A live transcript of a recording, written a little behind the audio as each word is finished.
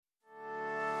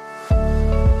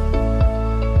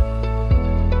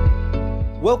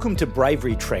Welcome to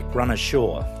Bravery Trek Run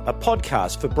Ashore, a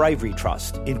podcast for Bravery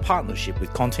Trust in partnership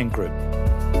with Content Group.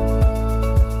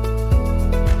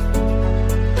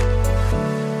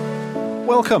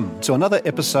 Welcome to another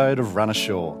episode of Run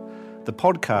Ashore, the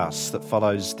podcast that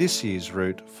follows this year's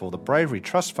route for the Bravery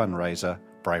Trust fundraiser,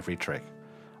 Bravery Trek.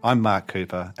 I'm Mark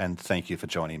Cooper, and thank you for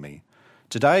joining me.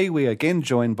 Today we are again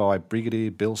joined by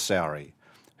Brigadier Bill Sowry,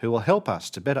 who will help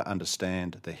us to better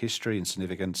understand the history and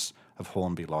significance of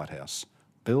Hornby Lighthouse.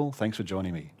 Bill, thanks for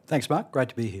joining me. Thanks, Mark. Great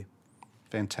to be here.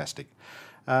 Fantastic.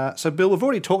 So, Bill, we've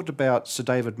already talked about Sir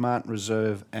David Martin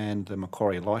Reserve and the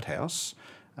Macquarie Lighthouse.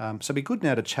 So it'd be good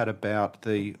now to chat about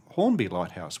the Hornby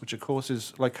Lighthouse, which, of course,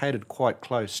 is located quite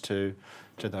close to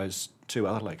those two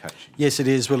other locations. Yes, it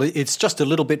is. Well, it's just a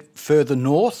little bit further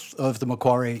north of the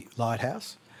Macquarie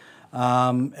Lighthouse,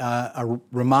 a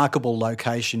remarkable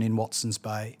location in Watson's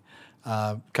Bay,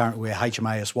 currently where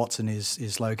HMAS Watson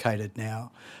is located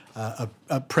now.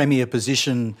 A premier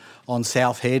position on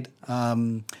South Head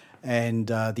and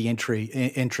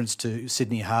the entrance to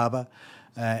Sydney Harbour.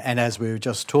 And as we were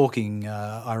just talking,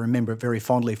 I remember it very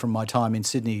fondly from my time in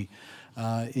Sydney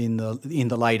in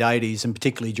the late 80s, and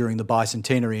particularly during the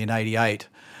bicentenary in 88,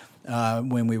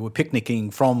 when we were picnicking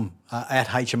from at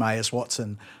HMAS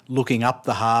Watson, looking up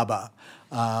the harbour.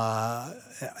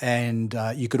 And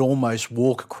you could almost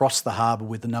walk across the harbour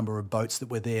with the number of boats that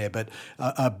were there, but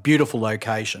a beautiful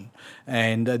location.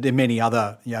 And there are many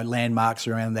other landmarks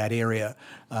around that area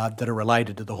that are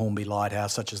related to the Hornby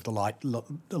Lighthouse, such as the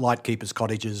Lightkeepers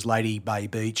Cottages, Lady Bay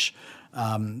Beach.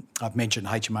 I've mentioned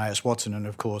HMAS Watson and,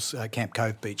 of course, Camp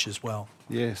Cove Beach as well.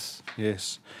 Yes.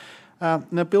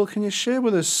 Now, Bill, can you share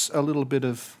with us a little bit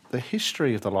of the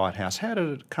history of the lighthouse? How did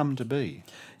it come to be?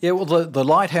 Yeah, well, the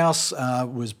lighthouse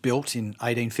was built in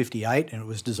 1858, and it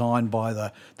was designed by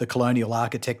the colonial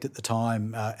architect at the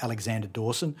time, Alexander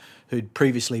Dawson, who'd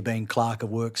previously been clerk of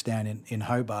works down in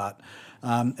Hobart.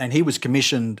 And he was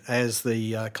commissioned as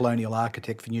the colonial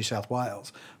architect for New South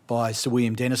Wales by Sir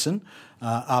William Denison,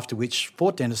 after which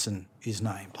Fort Denison is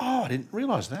named. Oh, I didn't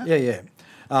realise that. Yeah.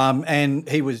 And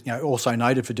he was also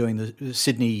noted for doing the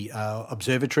Sydney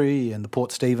Observatory and the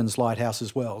Port Stephens Lighthouse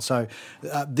as well. So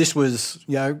this was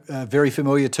very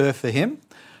familiar turf for him.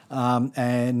 As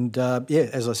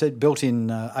I said, built in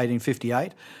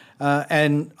 1858.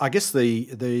 And I guess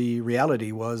the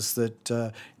reality was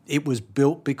that it was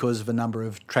built because of a number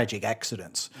of tragic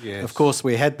accidents. Yes. Of course,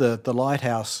 we had the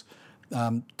lighthouse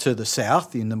to the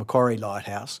south in the Macquarie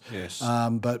Lighthouse. Yes.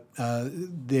 But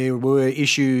there were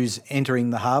issues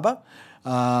entering the harbour,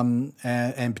 and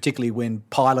particularly when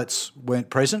pilots weren't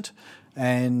present.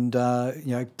 And,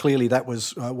 clearly that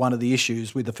was one of the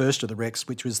issues with the first of the wrecks,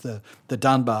 which was the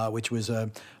Dunbar, which was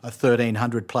a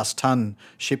 1,300-plus tonne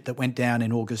ship that went down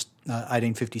in August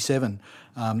 1857.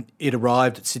 It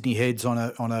arrived at Sydney Heads on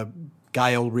a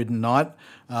gale-ridden night.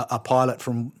 A pilot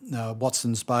from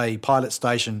Watson's Bay Pilot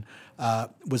Station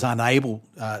was unable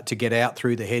to get out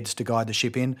through the heads to guide the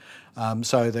ship in.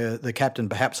 So the captain,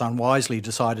 perhaps unwisely,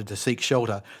 decided to seek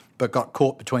shelter, but got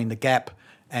caught between the gap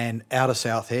and outer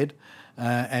South Head.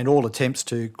 And all attempts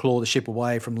to claw the ship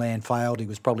away from land failed. He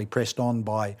was probably pressed on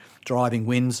by driving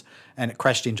winds, and it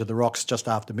crashed into the rocks just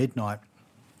after midnight.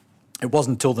 It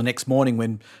wasn't until the next morning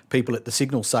when people at the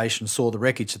signal station saw the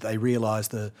wreckage that they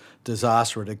realised the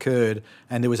disaster had occurred,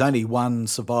 and there was only one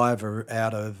survivor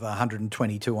out of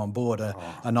 122 on board.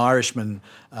 An Irishman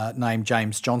named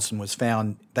James Johnson was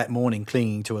found that morning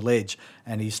clinging to a ledge,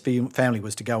 and his family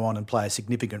was to go on and play a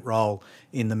significant role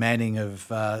in the manning of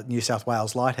New South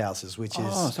Wales lighthouses, which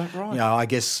is that right? I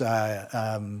guess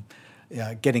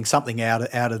getting something out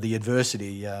of the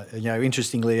adversity.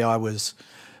 Interestingly,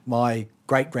 my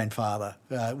great-grandfather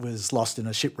was lost in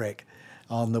a shipwreck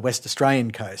on the West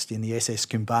Australian coast in the SS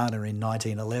Kumbana in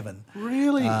 1911.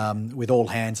 Really? With all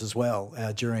hands as well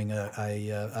during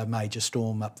a major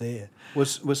storm up there.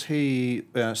 Was he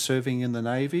serving in the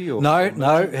Navy? Or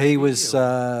No. He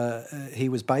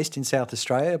was based in South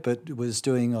Australia, but was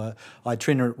doing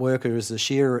itinerant work as a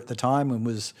shearer at the time,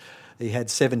 and he had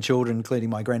 7 children, including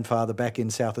my grandfather, back in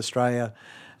South Australia.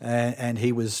 And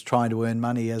he was trying to earn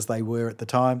money as they were at the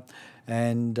time,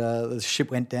 and the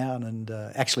ship went down. And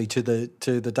actually, to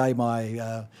the day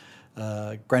my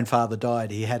grandfather died,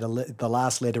 he had the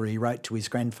last letter he wrote to his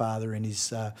grandfather in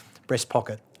his breast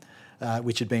pocket,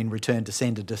 which had been returned to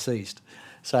sender deceased.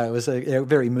 So it was a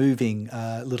very moving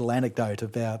little anecdote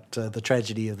about the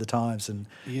tragedy of the times and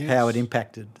how it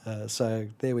impacted. So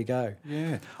there we go.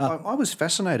 Yeah, I was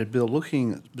fascinated, Bill,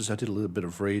 looking, because I did a little bit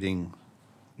of reading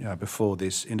before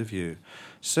this interview,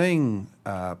 seeing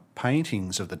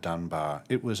paintings of the Dunbar.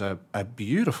 It was a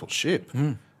beautiful ship.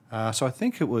 So I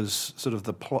think it was sort of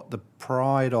the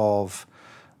pride of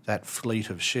that fleet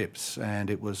of ships, and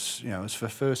it was for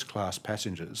first class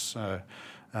passengers. So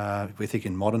if we think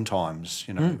in modern times,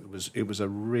 it was a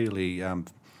really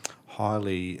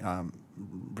highly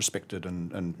respected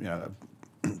and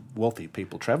wealthy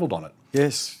people travelled on it.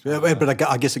 Yes, but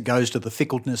I guess it goes to the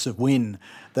fickleness of wind,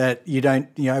 that you don't,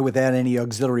 without any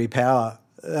auxiliary power,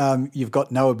 you've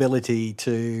got no ability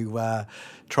to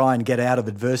try and get out of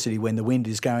adversity when the wind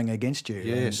is going against you.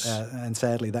 Yes. And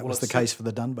sadly that was the case for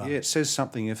the Dunbar. Yeah, it says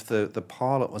something if the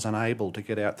pilot was unable to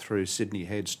get out through Sydney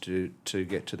Heads to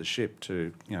get to the ship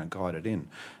to guide it in.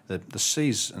 The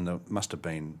seas must have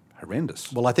been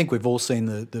horrendous. Well, I think we've all seen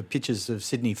the pictures of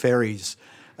Sydney ferries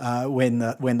when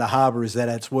the harbour is at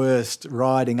its worst,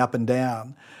 riding up and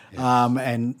down. Yes.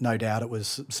 And no doubt it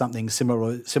was something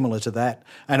similar to that.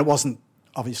 And it wasn't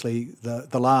obviously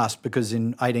the last, because in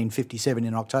 1857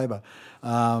 in October,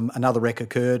 another wreck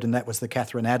occurred, and that was the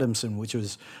Catherine Adamson, which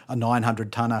was a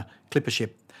 900-tonner clipper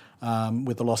ship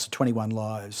with the loss of 21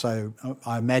 lives. So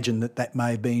I imagine that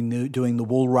may have been doing the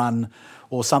wool run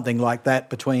or something like that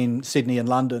between Sydney and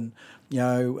London,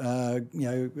 like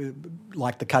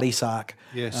the Cuddy Sark,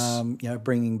 yes.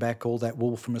 Bringing back all that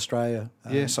wool from Australia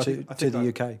to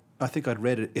the UK. I think I'd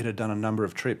read it had done a number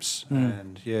of trips,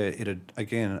 and it had,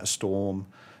 again, a storm,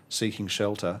 seeking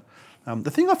shelter. The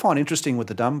thing I find interesting with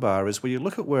the Dunbar is where you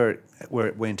look at where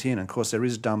it went in, and of course there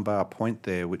is Dunbar Point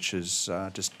there, which is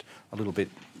just a little bit,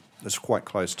 it's quite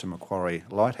close to Macquarie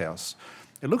Lighthouse.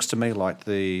 It looks to me like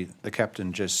the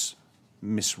captain just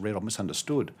misread or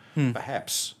misunderstood,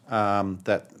 perhaps,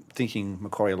 that thinking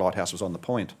Macquarie Lighthouse was on the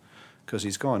point, because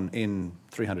he's gone in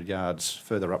 300 yards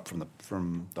further up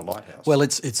from the lighthouse. Well,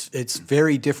 it's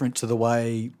very different to the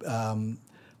way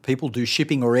people do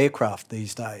shipping or aircraft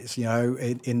these days.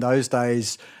 In those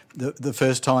days, the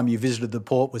first time you visited the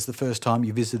port was the first time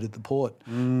you visited the port.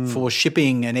 For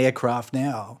shipping and aircraft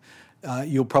now,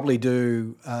 you'll probably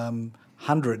do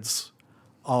hundreds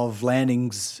of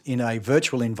landings in a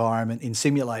virtual environment in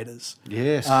simulators.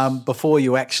 Yes. Before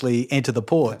you actually enter the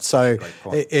port. That's so a great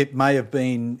point. It may have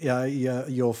been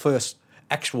your first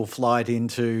actual flight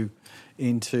into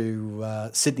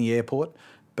Sydney Airport,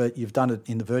 but you've done it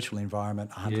in the virtual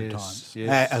environment 100 times.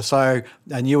 Yes. So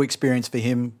a new experience for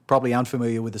him, probably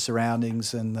unfamiliar with the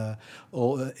surroundings, and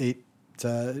it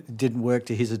didn't work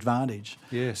to his advantage.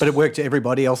 Yes. But it worked to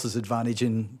everybody else's advantage,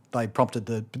 and they prompted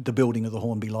the building of the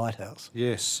Hornby Lighthouse.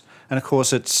 Yes. And of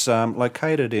course it's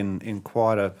located in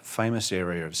quite a famous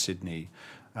area of Sydney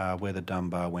where the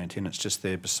Dunbar went in. It's just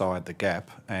there beside the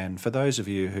Gap. And for those of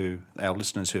you our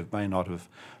listeners who may not have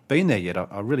been there yet,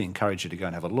 I really encourage you to go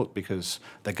and have a look, because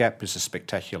the Gap is a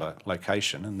spectacular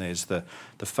location, and there's the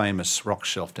famous rock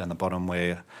shelf down the bottom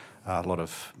where a lot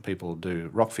of people do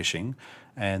rock fishing,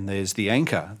 and there's the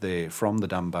anchor there from the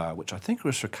Dunbar, which I think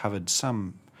was recovered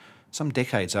some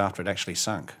decades after it actually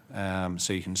sunk.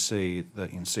 So you can see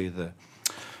the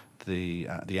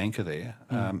anchor there.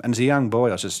 And as a young boy,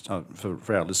 I was just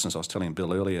for our listeners, I was telling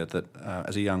Bill earlier that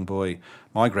as a young boy,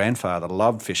 my grandfather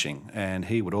loved fishing, and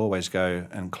he would always go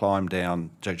and climb down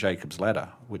Jacob's ladder,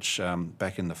 which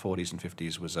back in the 40s and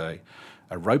 50s was a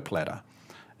rope ladder,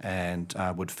 and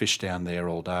would fish down there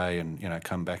all day, and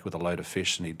come back with a load of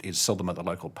fish, and he'd sell them at the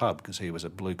local pub, because he was a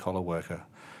blue collar worker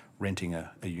renting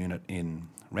a unit in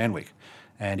Randwick.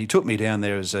 And he took me down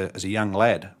there as a young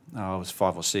lad. I was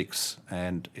 5 or 6,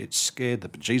 and it scared the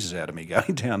bejesus out of me going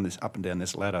up and down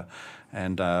this ladder.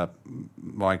 And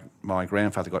my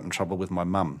grandfather got in trouble with my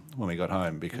mum when we got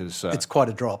home, because it's quite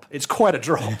a drop. It's quite a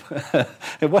drop.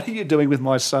 And what are you doing with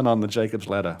my son on the Jacob's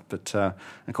ladder? But of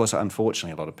course,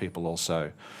 unfortunately, a lot of people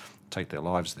also take their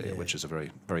lives there, which is a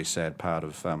very, very sad part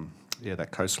of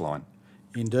that coastline.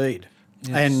 Indeed.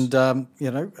 Yes. And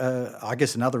I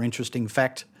guess another interesting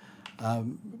fact.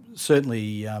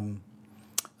 Certainly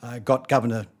got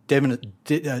Governor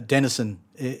Denison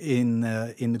in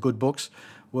the good books,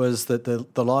 was that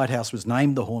the lighthouse was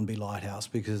named the Hornby Lighthouse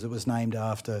because it was named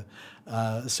after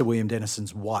Sir William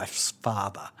Denison's wife's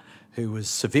father, who was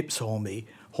Sir Vipps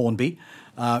Hornby,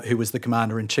 who was the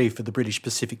Commander-in-Chief of the British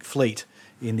Pacific Fleet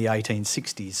in the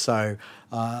 1860s. So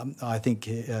I think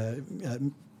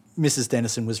Mrs.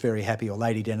 Denison was very happy, or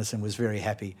Lady Denison was very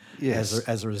happy,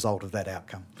 as a result of that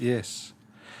outcome. Yes.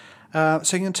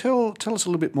 So you can tell us a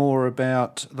little bit more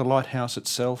about the lighthouse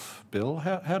itself, Bill.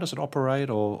 How does it operate,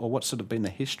 or what's sort of been the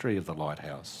history of the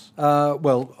lighthouse?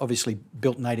 Well, obviously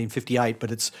built in 1858,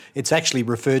 but it's actually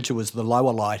referred to as the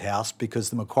lower lighthouse because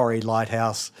the Macquarie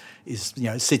Lighthouse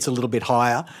sits a little bit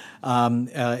higher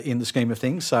in the scheme of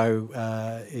things. So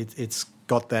it's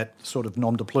got that sort of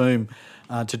nom de plume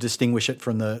to distinguish it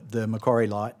from the Macquarie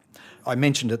Light. I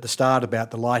mentioned at the start about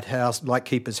the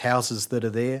lightkeepers' houses that are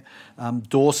there.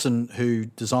 Dawson, who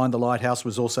designed the lighthouse,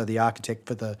 was also the architect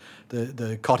for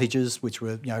the cottages, which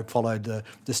were followed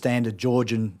the standard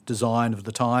Georgian design of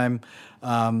the time.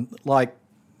 They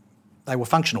were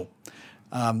functional.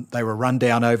 They were run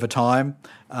down over time.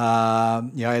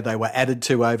 They were added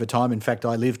to over time. In fact,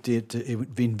 I lived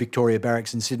in Victoria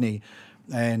Barracks in Sydney,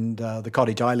 and the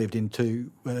cottage I lived in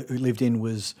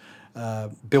was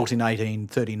built in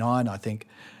 1839, I think,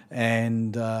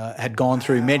 and had gone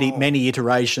through many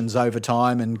iterations over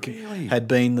time, and had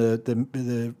been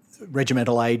the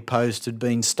regimental aid post, had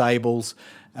been stables,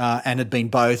 and had been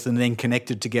both, and then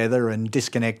connected together and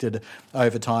disconnected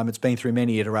over time. It's been through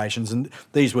many iterations, and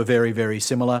these were very, very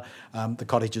similar. The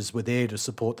cottages were there to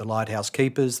support the lighthouse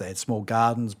keepers. They had small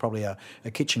gardens, probably a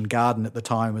kitchen garden at the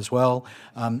time as well.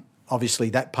 Obviously,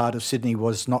 that part of Sydney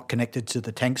was not connected to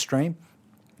the tank stream,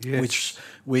 yes.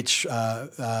 which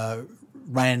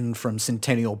ran from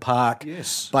Centennial Park,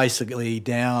 basically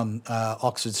down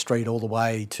Oxford Street all the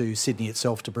way to Sydney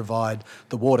itself to provide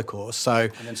the watercourse. So,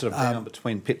 and then sort of down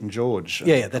between Pitt and George.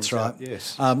 That's right.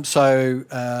 Yes.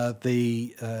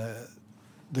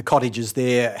 The cottages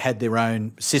there had their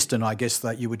own cistern, I guess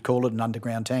that you would call it, an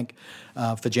underground tank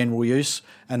for general use,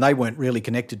 and they weren't really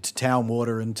connected to town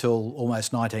water until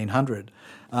almost 1900.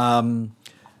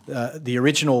 The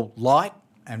original light,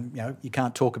 and you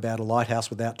can't talk about a lighthouse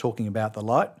without talking about the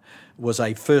light, was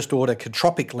a first-order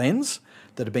cotropic lens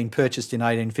that had been purchased in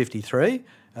 1853,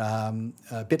 a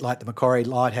bit like the Macquarie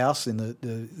Lighthouse in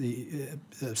the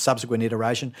subsequent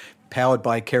iteration, powered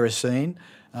by kerosene,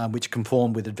 which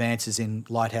conformed with advances in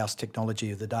lighthouse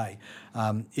technology of the day.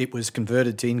 It was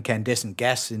converted to incandescent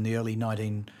gas in the early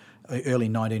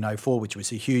 1904, which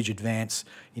was a huge advance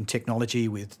in technology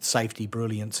with safety,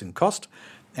 brilliance and cost,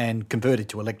 and converted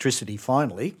to electricity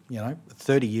finally,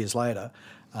 30 years later,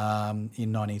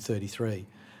 in 1933.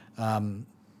 And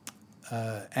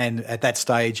at that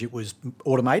stage it was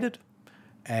automated,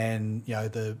 and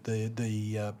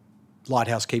the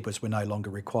lighthouse keepers were no longer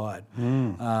required.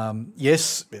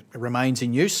 Yes, it remains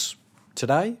in use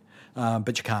today,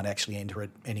 but you can't actually enter it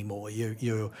anymore.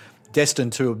 You're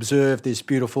destined to observe this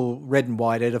beautiful red and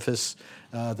white edifice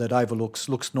that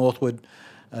looks northward,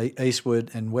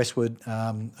 eastward and westward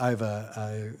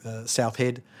over South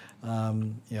Head.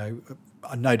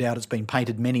 No doubt it's been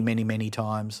painted many, many, many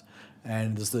times,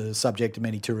 and is the subject of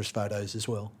many tourist photos as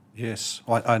well. Yes,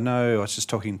 I know. I was just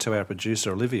talking to our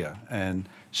producer, Olivia, and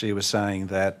she was saying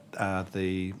that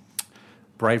the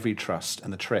Bravery Trust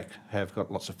and the Trek have got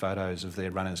lots of photos of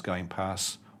their runners going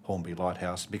past Hornby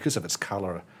Lighthouse because of its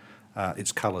colour,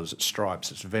 its colours, its stripes.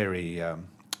 It's very,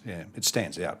 it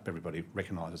stands out. Everybody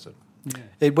recognises it. Yeah.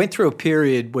 It went through a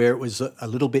period where it was a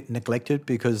little bit neglected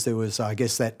because there was, I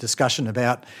guess, that discussion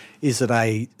about, is it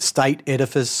a state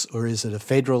edifice or is it a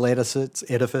federal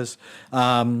edifice?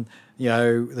 The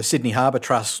Sydney Harbour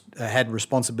Trust had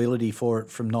responsibility for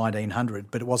it from 1900,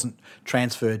 but it wasn't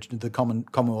transferred to the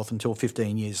Commonwealth until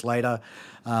 15 years later.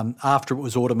 After it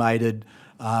was automated,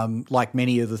 like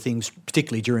many of the things,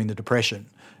 particularly during the Depression,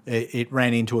 it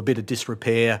ran into a bit of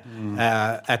disrepair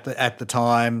at the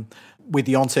time. With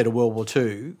the onset of World War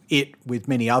II, with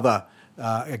many other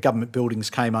government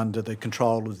buildings, came under the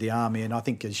control of the Army. And I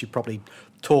think, as you probably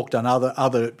talked on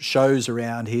other shows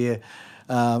around here,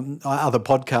 other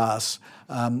podcasts,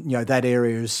 that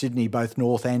area of Sydney, both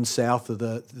north and south of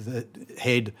the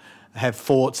head, have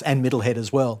forts, and Middlehead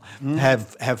as well,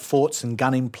 have forts and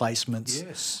gun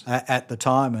emplacements at the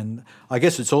time. And I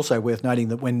guess it's also worth noting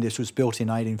that when this was built in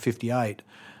 1858,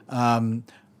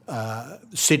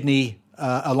 Sydney,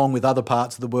 along with other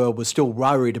parts of the world, was still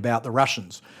worried about the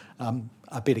Russians,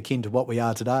 a bit akin to what we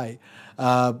are today.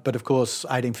 But of course,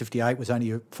 1858 was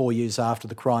only 4 years after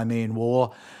the Crimean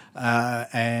War,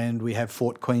 and we have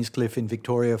Fort Queenscliff in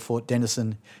Victoria, Fort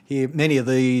Denison here. Many of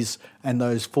these and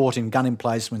those fort and gun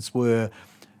emplacements were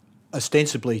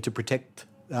ostensibly to protect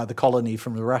the colony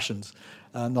from the Russians,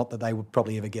 not that they would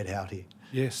probably ever get out here.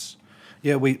 Yes.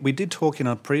 Yeah, we did talk in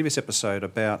a previous episode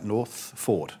about North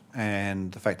Fort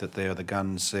and the fact that there are the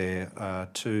guns there,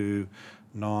 two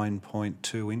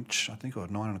 9.2 inch, I think, or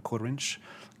 9 1/4 inch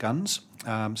guns.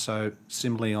 So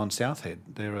similarly on South Head,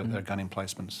 there are gun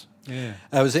emplacements. Yeah,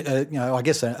 I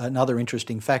guess another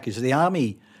interesting fact is the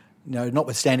Army,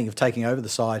 notwithstanding of taking over the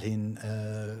site in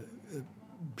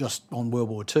just on World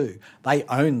War II, they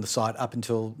owned the site up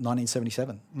until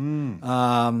 1977,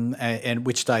 and at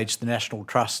which stage the National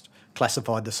Trust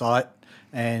classified the site,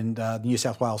 and the New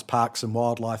South Wales Parks and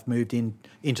Wildlife moved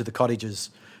into the cottages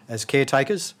as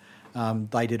caretakers.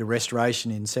 They did a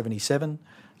restoration in 1977,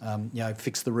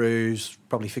 fix the roofs,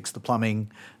 probably fix the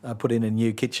plumbing, put in a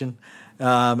new kitchen.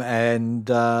 And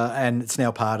it's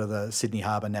now part of the Sydney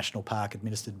Harbour National Park,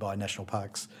 administered by National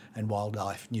Parks and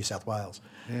Wildlife New South Wales.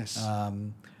 Yes.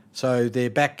 So they're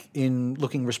back in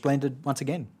looking resplendent once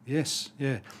again. Yes,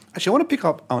 yeah. Actually, I want to pick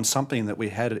up on something that we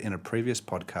had in a previous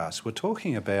podcast. We're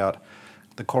talking about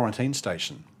the quarantine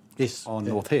station on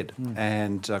North Head.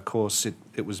 And, of course,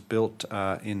 it was built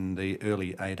in the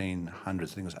early 1800s. I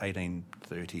think it was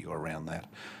 1830 or around that.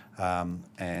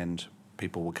 And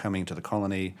people were coming to the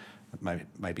colony,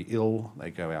 maybe ill. They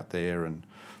go out there, and,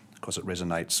 of course, it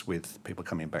resonates with people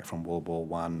coming back from World War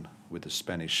I with the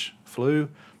Spanish flu.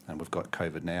 And we've got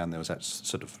COVID now, and there was that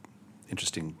sort of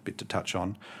interesting bit to touch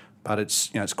on. But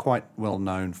it's quite well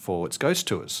known for its ghost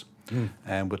tours.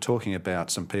 And we're talking about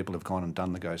some people who've gone and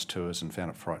done the ghost tours and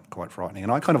found it quite frightening.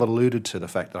 And I kind of alluded to the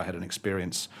fact that I had an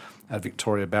experience at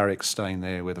Victoria Barracks, staying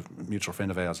there with a mutual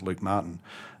friend of ours, Luke Martin.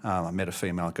 I met a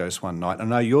female ghost one night. I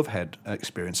know you've had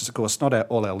experiences. Of course, not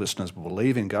all our listeners will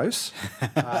believe in ghosts.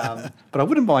 But I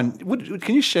wouldn't mind.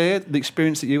 Can you share the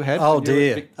experience that you had? Oh,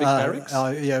 dear. Vic Barracks?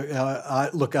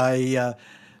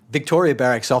 Victoria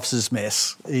Barracks Officers'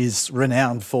 Mess is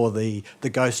renowned for the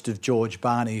ghost of George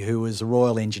Barney, who was a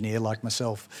royal engineer like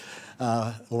myself,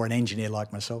 or an engineer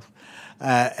like myself.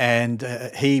 And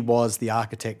he was the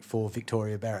architect for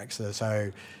Victoria Barracks.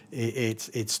 So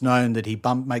it's known that he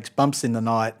makes bumps in the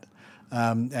night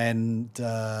in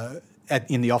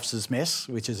the Officers' Mess,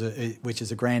 which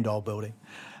is a grand old building.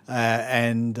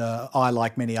 And I,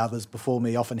 like many others before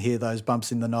me, often hear those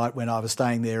bumps in the night when I was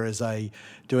staying there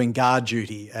doing guard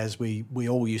duty, as we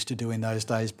all used to do in those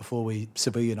days before we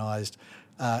civilianised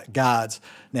guards.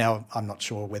 Now, I'm not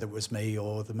sure whether it was me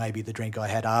or maybe the drink I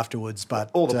had afterwards, but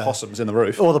all the possums in the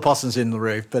roof. All the possums in the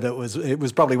roof, but it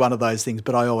was probably one of those things.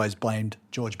 But I always blamed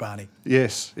George Barney.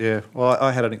 Yes, yeah. Well,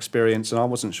 I had an experience, and I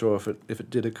wasn't sure if it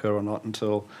did occur or not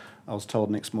until I was told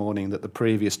next morning that the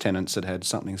previous tenants had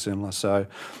something similar. So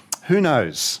who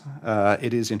knows?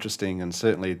 It is interesting, and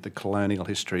certainly the colonial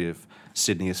history of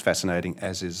Sydney is fascinating,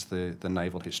 as is the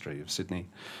naval history of Sydney.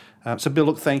 So, Bill,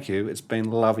 look, thank you. It's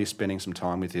been lovely spending some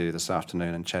time with you this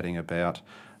afternoon and chatting about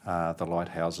the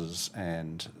lighthouses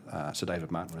and Sir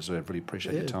David Martin Reserve. Really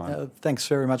appreciate your time. Thanks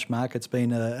very much, Mark. It's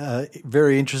been a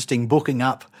very interesting booking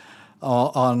up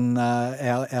on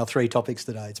our three topics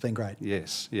today. It's been great.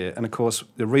 Yes, yeah. And, of course,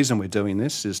 the reason we're doing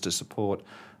this is to support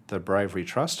the Bravery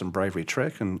Trust and Bravery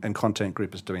Trek, and Content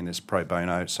Group is doing this pro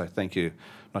bono. So thank you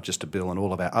not just to Bill and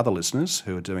all of our other listeners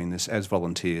who are doing this as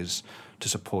volunteers to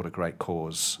support a great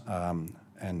cause.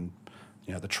 And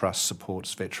the Trust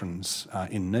supports veterans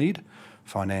in need,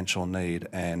 financial need,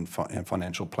 and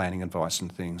financial planning advice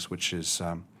and things, which is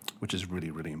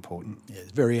really, really important. Yeah,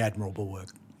 it's very admirable work.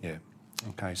 Yeah.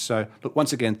 Okay, so look,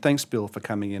 once again, thanks, Bill, for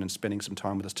coming in and spending some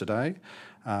time with us today.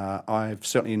 I've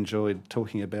certainly enjoyed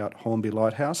talking about Hornby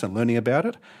Lighthouse and learning about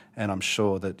it, and I'm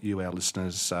sure that you, our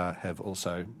listeners, have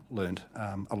also learned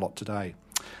a lot today.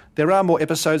 There are more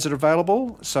episodes that are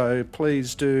available, so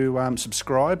please do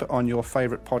subscribe on your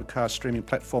favourite podcast streaming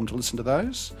platform to listen to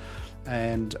those.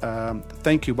 And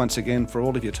thank you once again for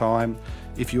all of your time.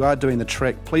 If you are doing the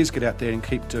trek, please get out there and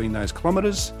keep doing those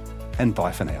kilometres, and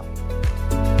bye for now.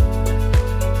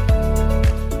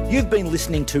 You've been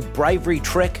listening to Bravery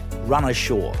Trek, Run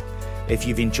Ashore. If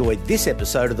you've enjoyed this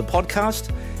episode of the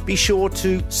podcast, be sure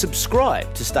to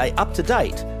subscribe to stay up to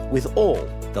date with all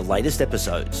the latest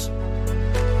episodes.